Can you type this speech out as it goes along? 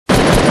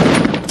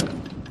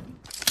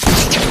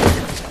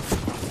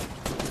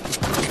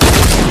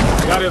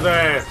got his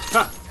ass.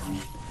 Ha.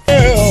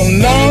 Hell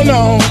no,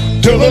 no,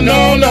 to the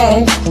no,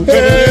 no,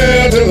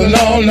 hell to the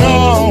no,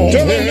 no, to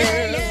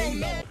the no,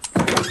 no.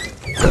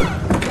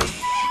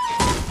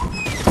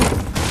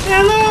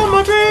 Hello,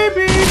 my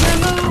baby.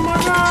 Hello, my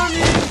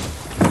darling.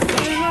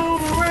 Hello,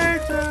 my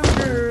ragtime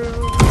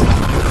girl.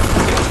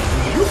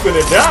 You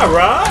finna die,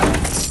 Rod.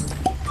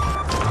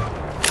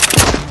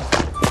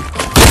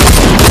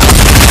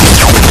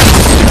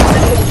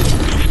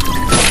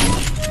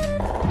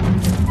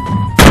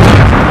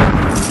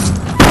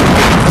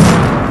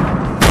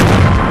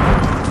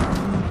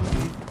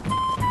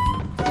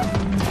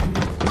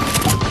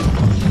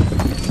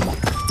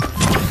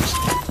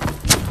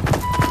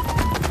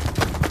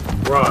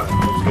 Rod,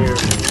 I'm scared.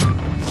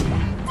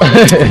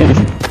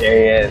 There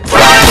he is.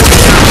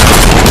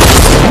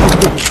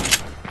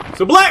 It's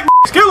a black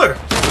killer.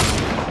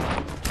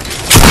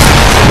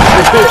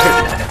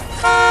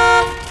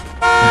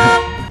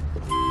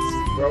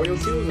 Bro, you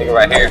see Nigga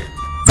right here.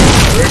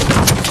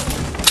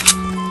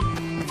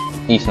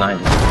 East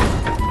 90.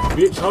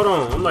 Bitch, hold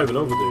on. I'm not even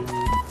over there.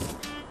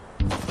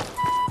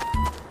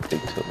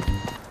 Big two.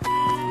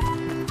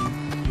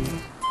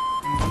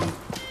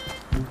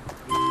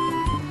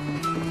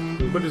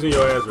 Put this in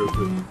your ass real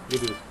quick.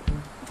 Get this.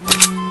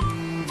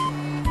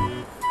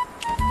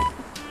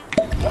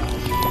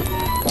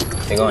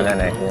 They going down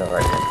that hill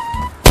right there.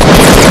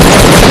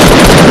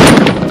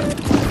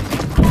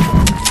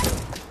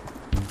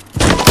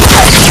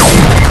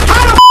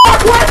 How the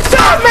fuck what's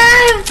up,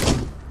 man?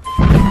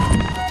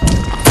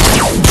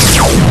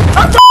 I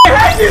fucking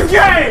hate this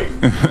game!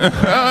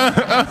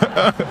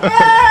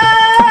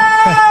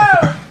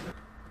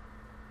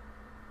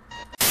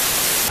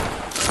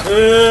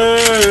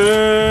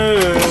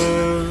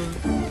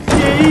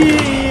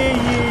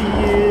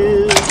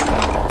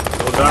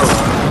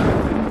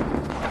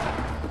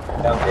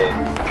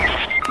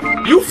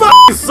 You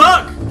fucking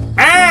suck!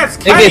 Ass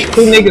cakes! Niggas,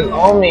 two niggas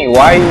on me.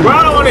 Why you? Bro,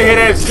 I don't wanna hear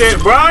that shit,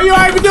 bro. You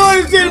ain't been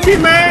doing this shit to me,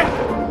 man.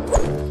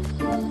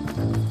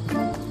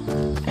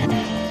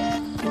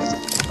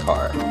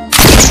 Car.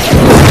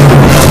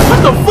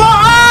 What the fuck?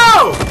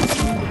 Oh!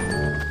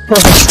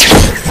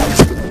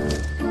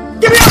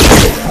 Give me up!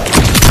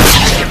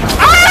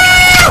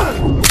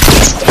 Oh!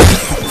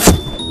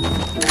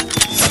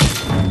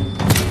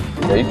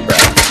 Yeah, you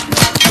trash.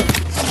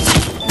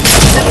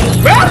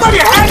 Man, I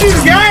fucking hate this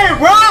game,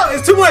 bro.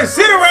 It's too much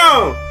shit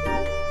around.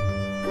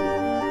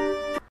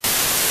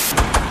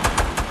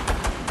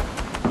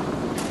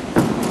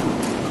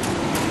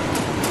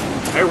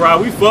 Hey,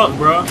 Rob, we fucked,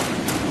 bro.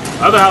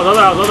 Other house, other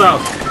house, other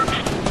house.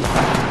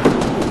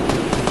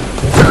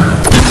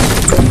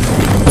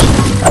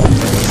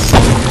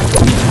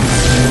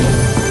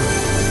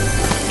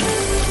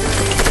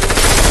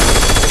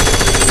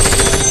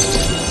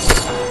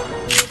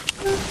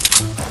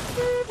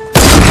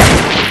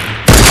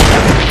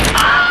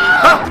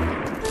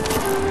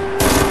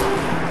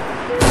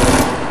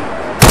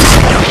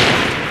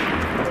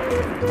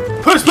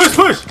 Push, push,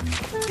 push!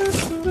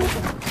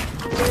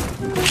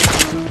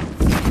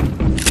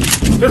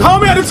 There's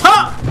homie at the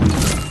top!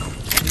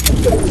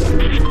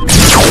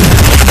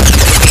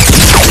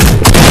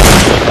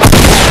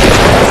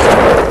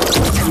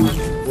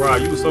 Wow,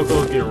 you was so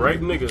close to getting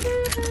raped, nigga.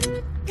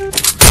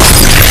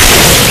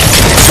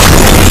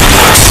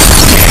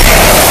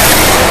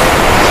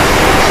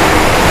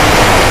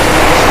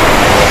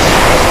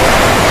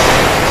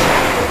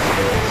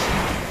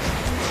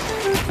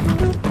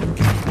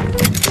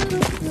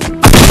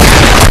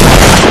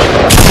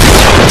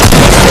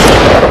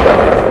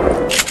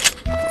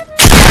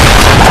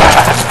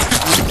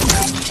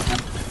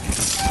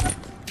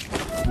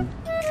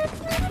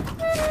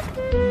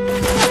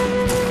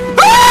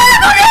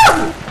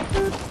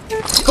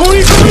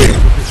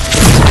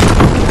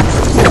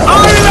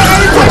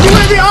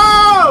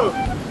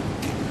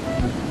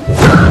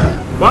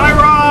 Bye,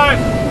 Rod!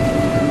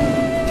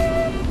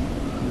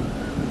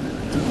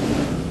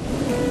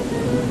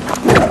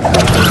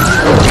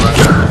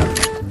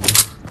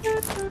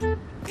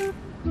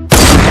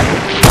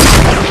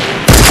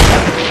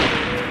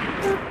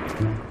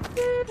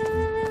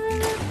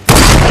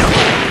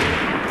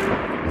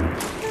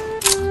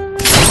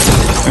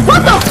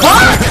 What the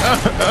fuck?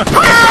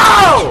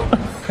 How?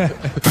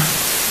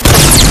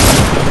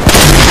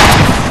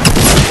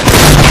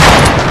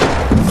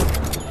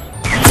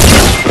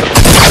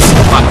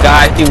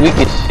 God, he weak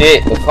as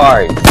shit,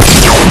 Bakari. Bakari,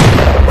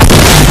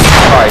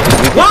 he's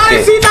weak Why as shit.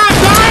 is he not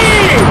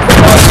dying?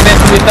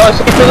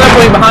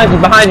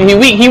 Behind you,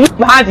 he weak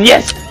behind you,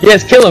 yes,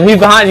 kill him, he's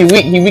behind you,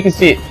 he weak as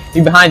shit.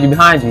 He behind you, he's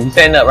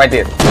standing up right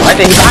there, he's behind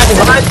you,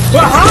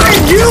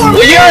 Behind you?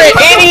 You're an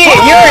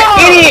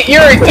idiot,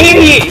 you're an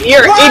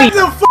idiot. What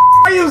the f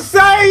are you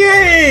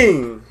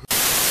saying?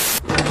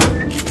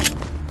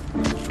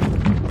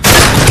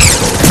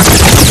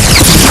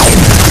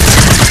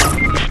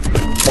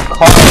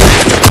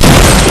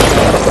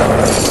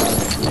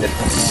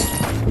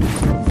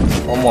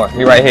 One more.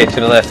 He right here, to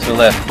the left,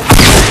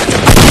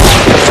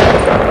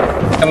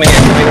 Come in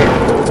here,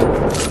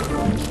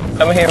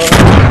 Come in here.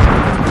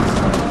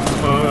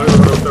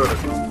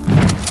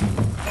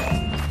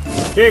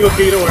 She ain't gonna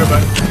kill you, don't worry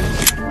about it.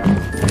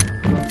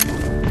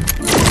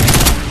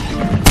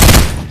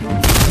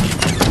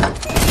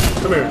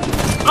 Come here.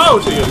 Oh,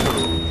 shit, yeah, come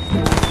here.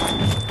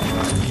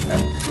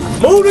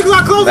 Move, niggas, I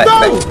close the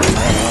door!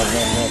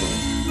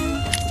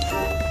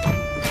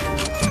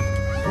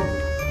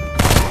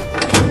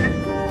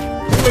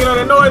 Nigga on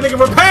that noise, nigga,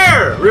 repair!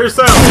 Rear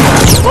sound.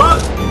 What?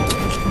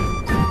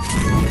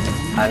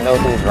 I know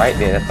who's right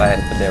there, that's why I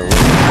had to put that roof.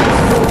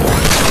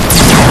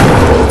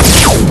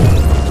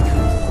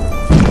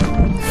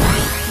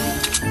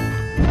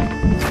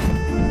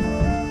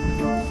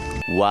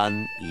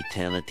 One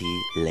eternity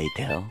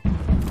later.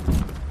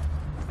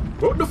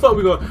 What the fuck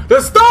we going?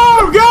 The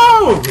storm,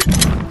 go!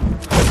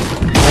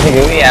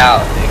 Nigga, we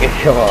out. Nigga,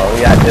 come on,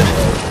 we out this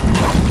way.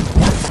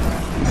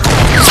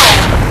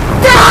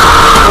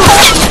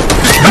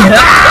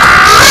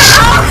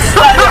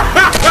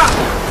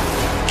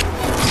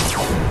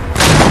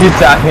 You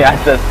saw me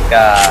at the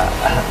sky.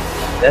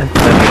 That's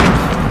funny.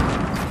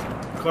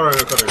 Come right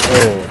here, come here.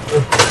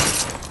 Oh.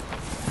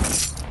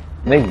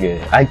 Nigga,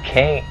 I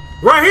can't.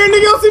 Right here, nigga,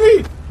 you don't see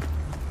me?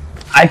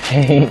 I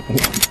can't.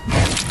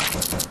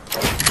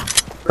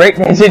 Break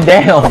that shit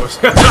down.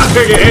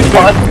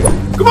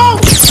 Come on!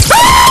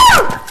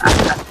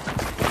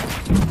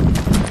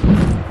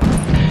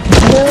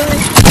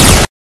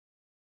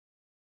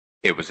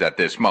 It was at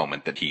this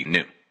moment that he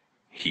knew.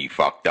 He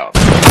fucked up.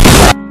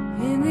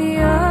 In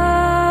the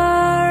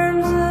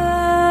arms of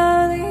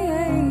the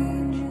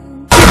angel.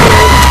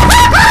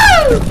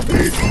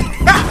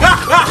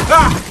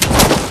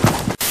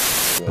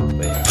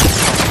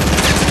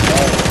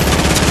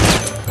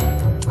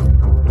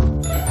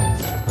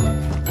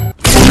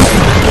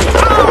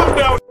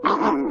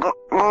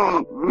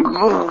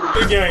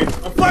 Big game.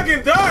 I'm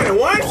fucking done in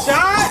one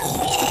shot!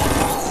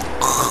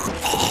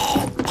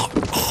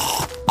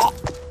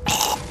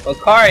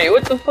 Akari,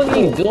 what the fuck are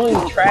you doing,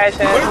 you trash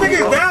ass? What the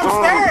nigga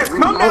downstairs?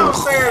 Come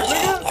downstairs,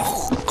 nigga!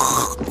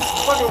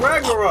 Fucking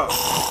Ragnarok!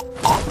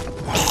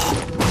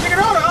 Nigga,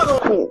 all the other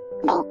way!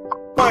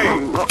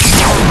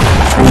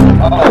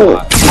 Oh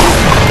my.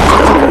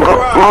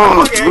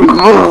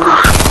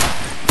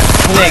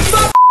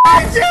 Nigga.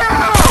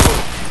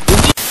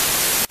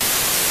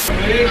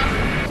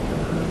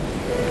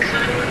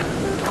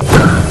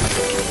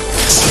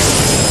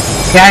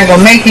 I ain't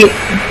gonna make it.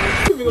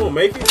 You gonna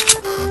make it?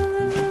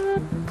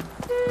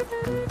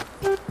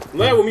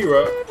 Land with me,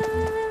 Rob.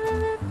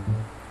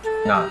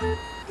 Nah.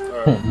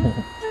 Alright.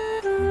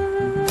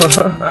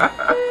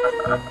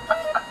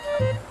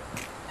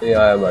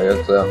 Yeah, by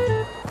yourself.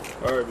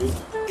 Alright, bitch.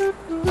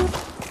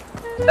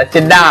 Let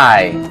you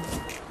die.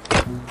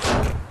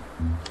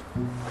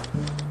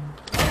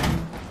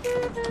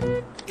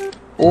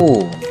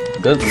 Ooh,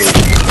 good loot.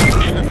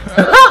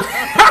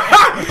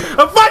 I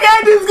fuck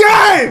out this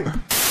game!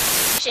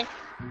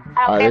 I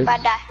don't care if I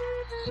die.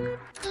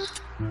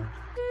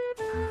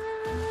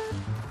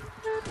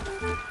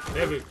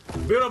 Evan,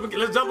 build up,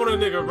 let's jump on that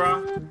nigga, bro.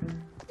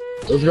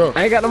 Let's go. I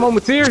ain't got no more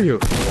material.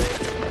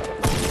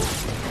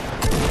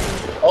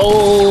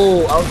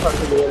 Oh, I was trying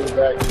to get in the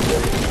back.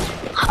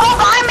 Oh,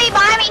 behind me,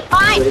 behind me,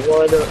 behind! There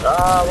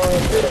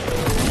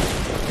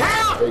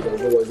you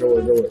go,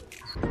 go it.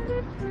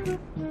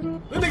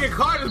 This nigga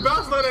car just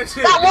bouncing on that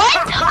shit. Got one?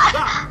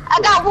 I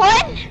got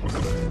one?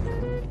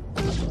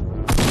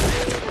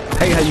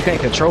 Hey, how you can't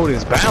control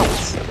this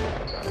bounce?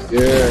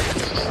 Yeah.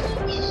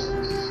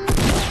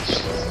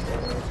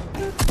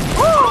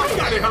 Oh, you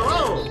got it,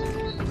 hello.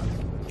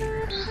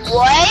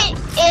 What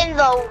in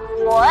the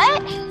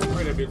what?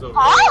 Bring that bitch over.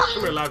 Huh?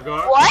 Come here,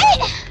 lifeguard. What?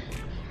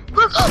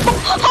 Hold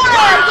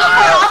on,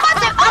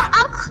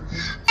 I'm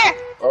here.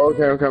 Oh,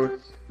 okay, I'm coming.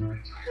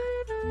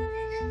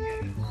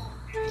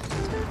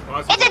 Oh,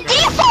 It's a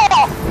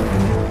default!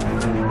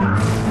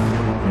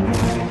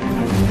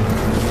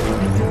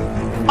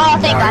 Oh,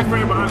 thank God. His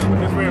friend behind him.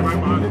 His friend right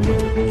behind him.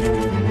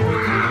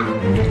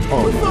 Oh,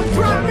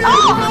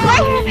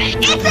 right.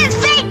 It's a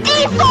fake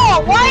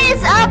default! What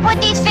is up with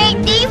these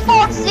fake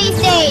defaults these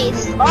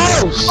days?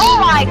 Oh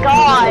my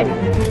God.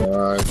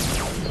 Alright.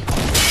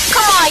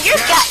 Come on,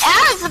 I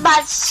was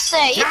about to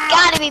say, you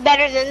gotta be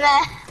better than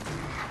that.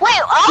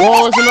 Wait, oh,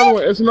 Whoa, it's another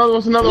one. It's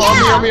another one.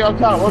 Yeah. On me, on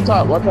top. Watch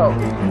out.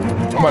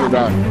 Somebody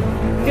died.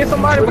 Get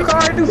somebody,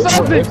 Bakari, do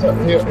something. He's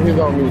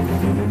on me.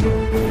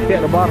 Get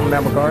at the bottom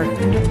now, Bakari.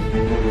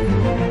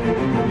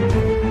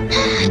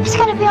 it's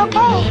gonna be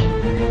okay.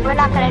 We're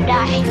not gonna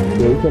die.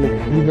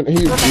 Yeah,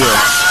 he's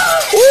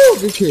yeah. Ooh,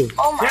 good kill.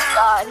 Oh my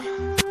God.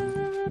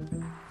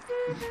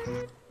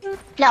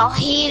 No,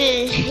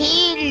 heal.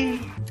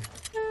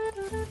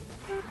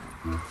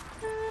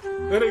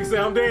 That nigga say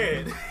I'm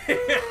dead.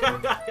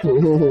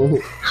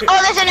 Oh,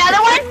 there's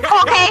another one?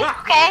 Okay.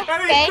 That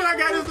nigga still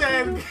got his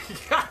ass.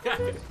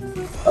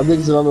 I think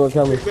it's another one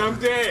coming. I'm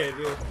dead.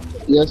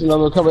 Yeah, it's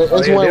another one coming.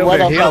 It's yeah, one they'll right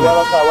get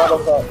outside.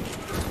 healed.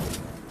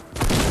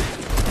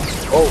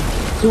 Oh,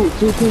 two.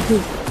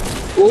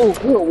 Oh,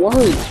 good work.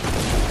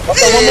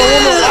 Okay, one more.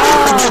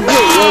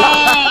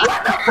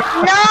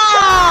 No!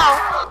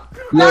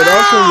 Yeah,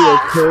 that's gonna be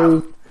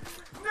okay.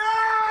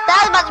 That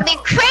was about to be a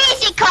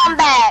crazy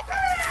comeback.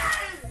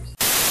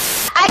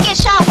 get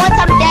shot once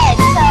I'm dead,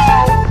 so.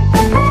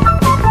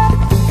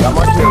 Got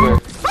my kill there.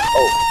 Oh.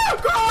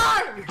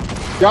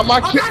 Got my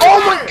kill. Oh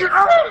my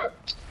god!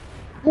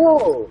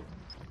 Whoa.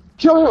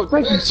 Kill him.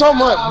 Thank you so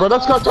much, bro.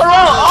 Let's go. Turn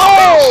around.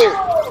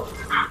 Oh!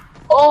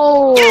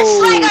 Oh! It's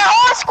like an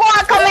all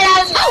squad coming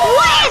out.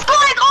 What is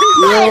going on?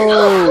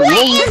 What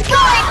is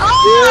going on?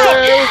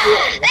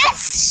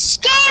 This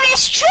game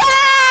is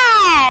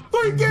trash.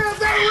 What is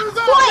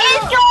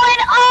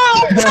going on?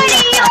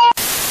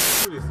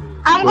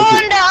 I'm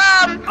going to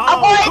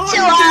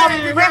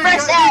River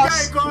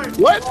Cells.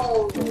 What?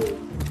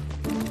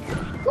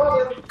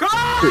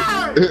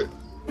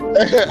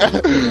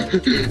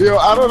 Yo,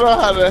 I don't know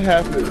how that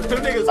happened.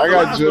 I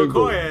got jumped.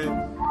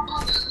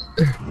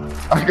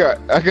 I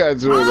got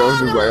jumped. I was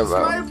just like,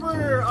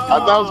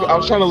 I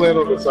was trying to land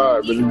on the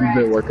side, but it just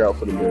didn't work out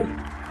for the man.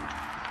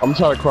 I'm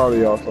trying to crawl to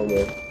y'all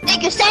somewhere.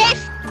 Think you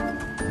safe?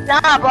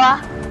 Nah, bro.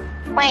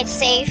 We ain't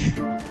safe.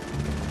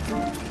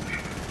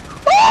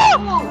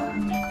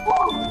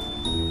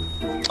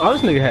 Oh,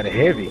 this nigga had a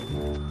heavy.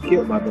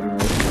 Killed my dumb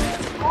ass.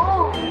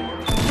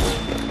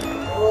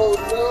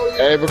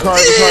 Hey,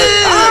 Bakari.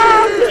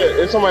 Ah!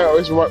 It's somebody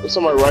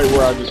right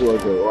where I just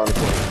was. Around the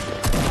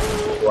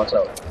corner. Watch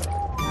out.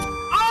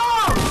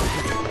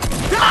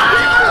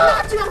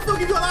 You gotta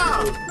fucking go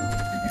out!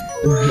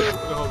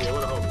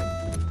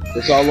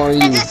 It's all on you.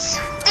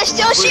 The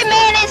sushi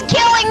man is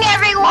killing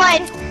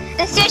everyone!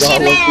 The sushi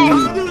man!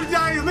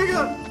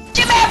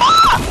 Sushi man,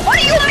 what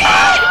do you mean?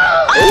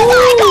 Oh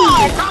my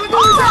god!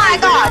 Oh my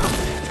god!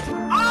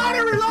 I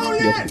didn't reload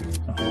yet!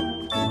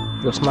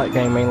 Your snipe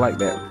game ain't like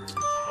that.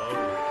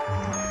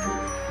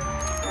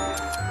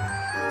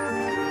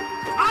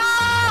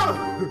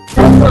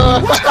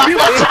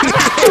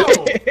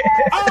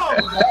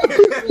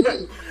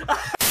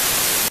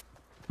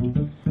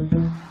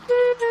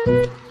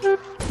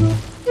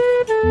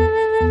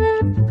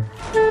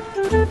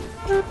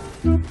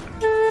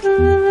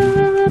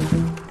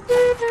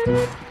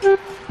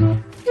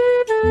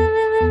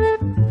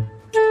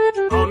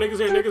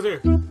 Niggas here.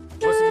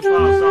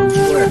 165, south.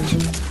 Where?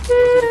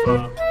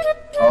 165.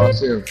 Oh, I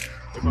see him.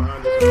 They're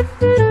behind this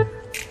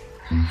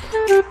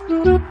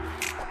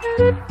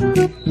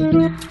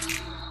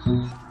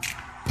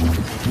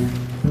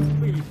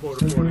Please,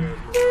 porta ass.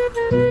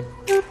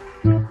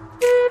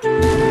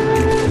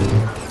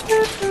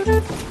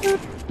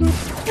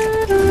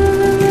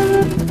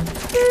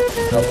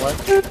 Got one.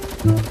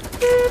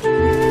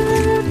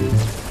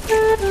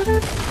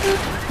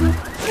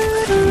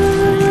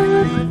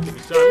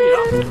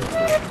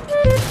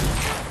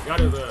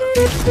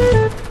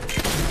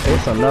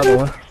 It's another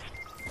one.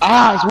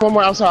 Ah, it's one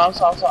more outside.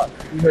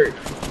 You hurt.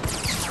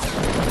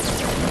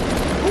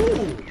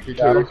 You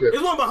got him.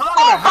 There's one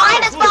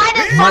behind us.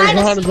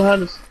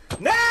 Behind us.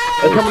 No!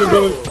 They're coming to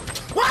building.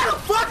 Why the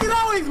fuck is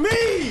always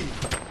me?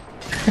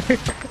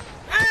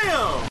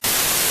 Damn!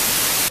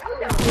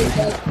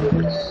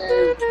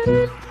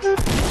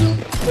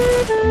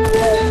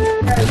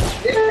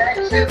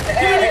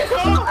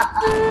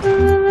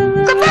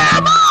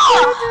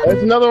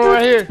 There's another one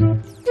right here.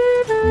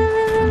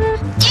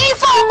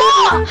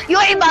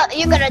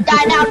 You're gonna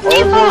die now.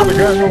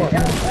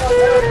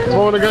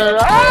 Hold the gun.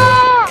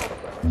 Ah!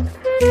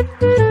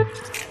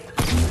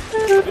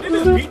 Did they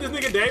just beat this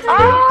nigga David?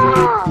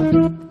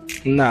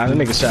 Nah, that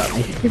nigga shot me.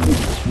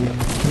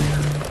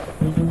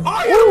 Oh,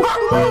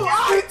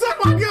 he took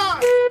my gun!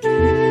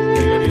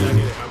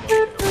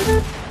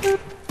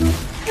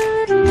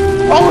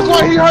 Oh, it's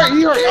one. He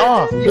hurt.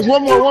 Oh, there's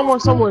one more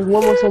somewhere.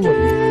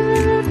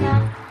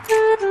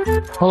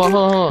 Hold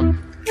on.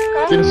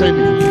 Get a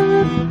safety.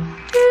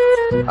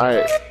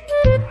 Alright.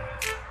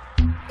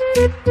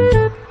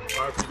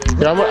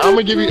 Yeah, I'm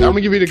gonna give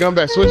you the gun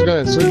back. Switch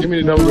guns. Give me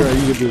the double gun.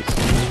 You get this.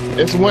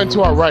 It's one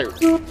to our right.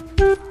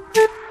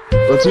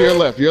 Or to your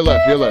left. Here,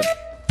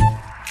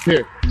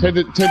 take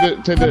the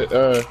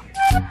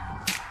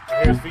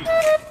I hear his feet.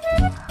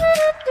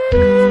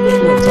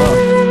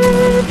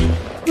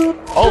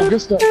 Oh,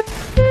 good stuff.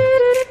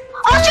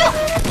 Oh shoot!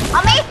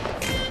 On me!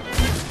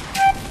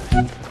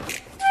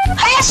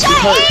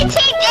 Headshot 18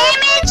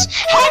 damage!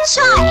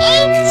 Headshot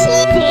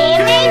 18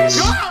 damage!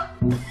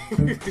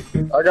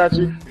 I got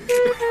you.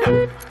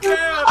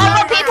 Oh,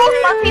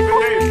 more people!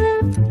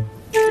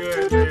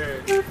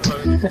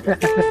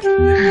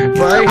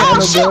 Bro, I ain't got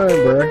no gun,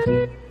 bro.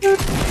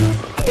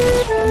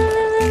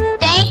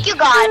 Thank you,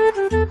 God.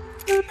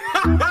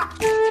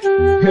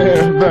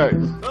 Yeah,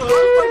 thanks.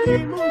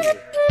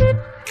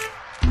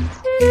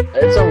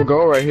 Hey, something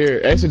gold right here.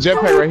 Hey, it's a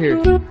jetpack right here.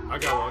 I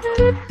got one.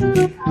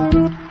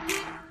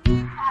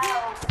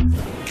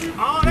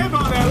 Oh, they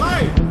about that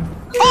light.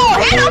 Oh,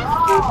 hit him!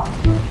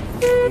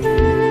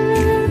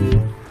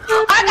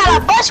 I got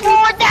a bus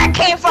where that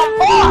came from.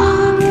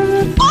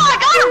 Oh, I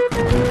got him!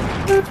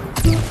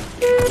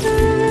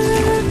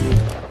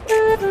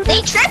 They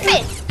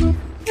tripping.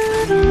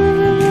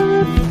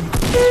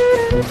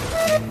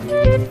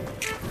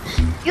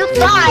 You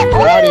died.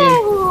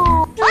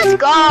 Oh, let's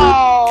go.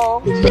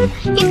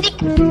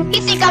 He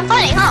think I'm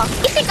funny, huh?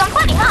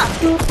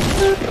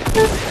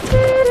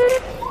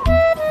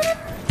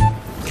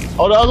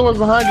 Oh, the other one's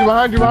behind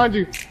you, behind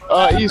you.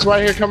 East,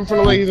 right here, coming from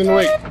the lake. He's in the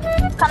lake.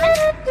 Coming.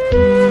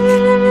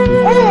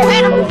 Oh,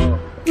 hit him.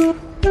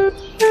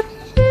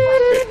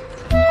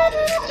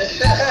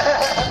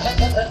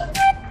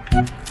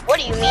 What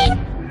do you mean?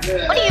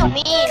 What do you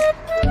mean?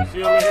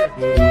 See over here.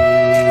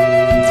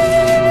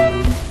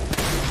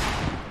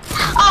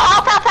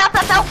 Oh,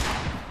 help.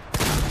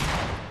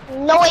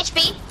 No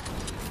HP.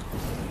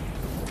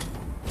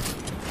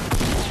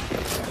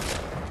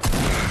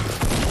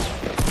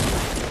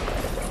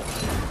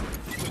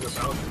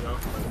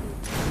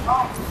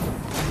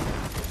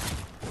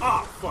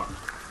 Oh, fuck.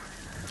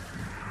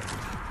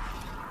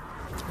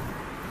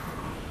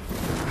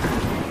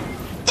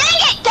 Dang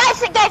it!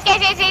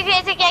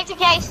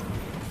 Guys.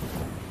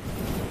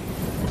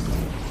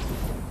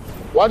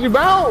 Why'd you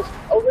bounce?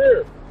 Over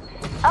here.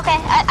 Okay,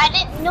 I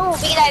didn't know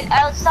because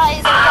I saw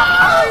you. Oh,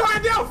 my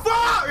damn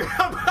fuck!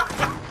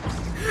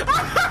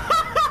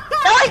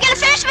 No, he's gonna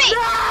finish me!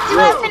 He's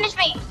gonna finish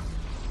me!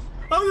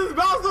 I'm just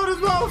bouncing on this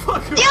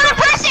motherfucker! The other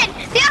person!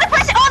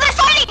 Oh, they're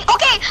fighting!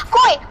 Okay,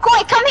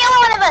 Koi, come heal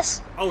one of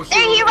us! Oh, shit.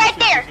 There, he right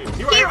there!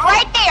 He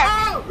right there!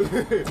 Oh.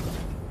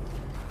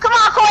 Come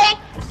on, Koi!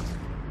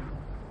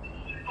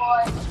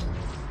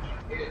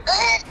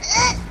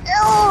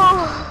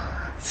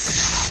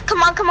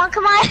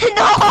 Come on!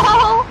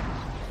 No!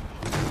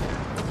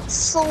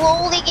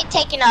 Slowly get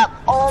taken up.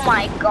 Oh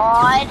my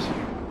god.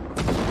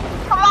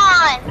 Come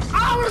on!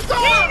 I was so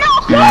No!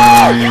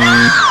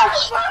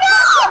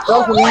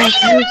 Please,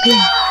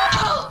 no!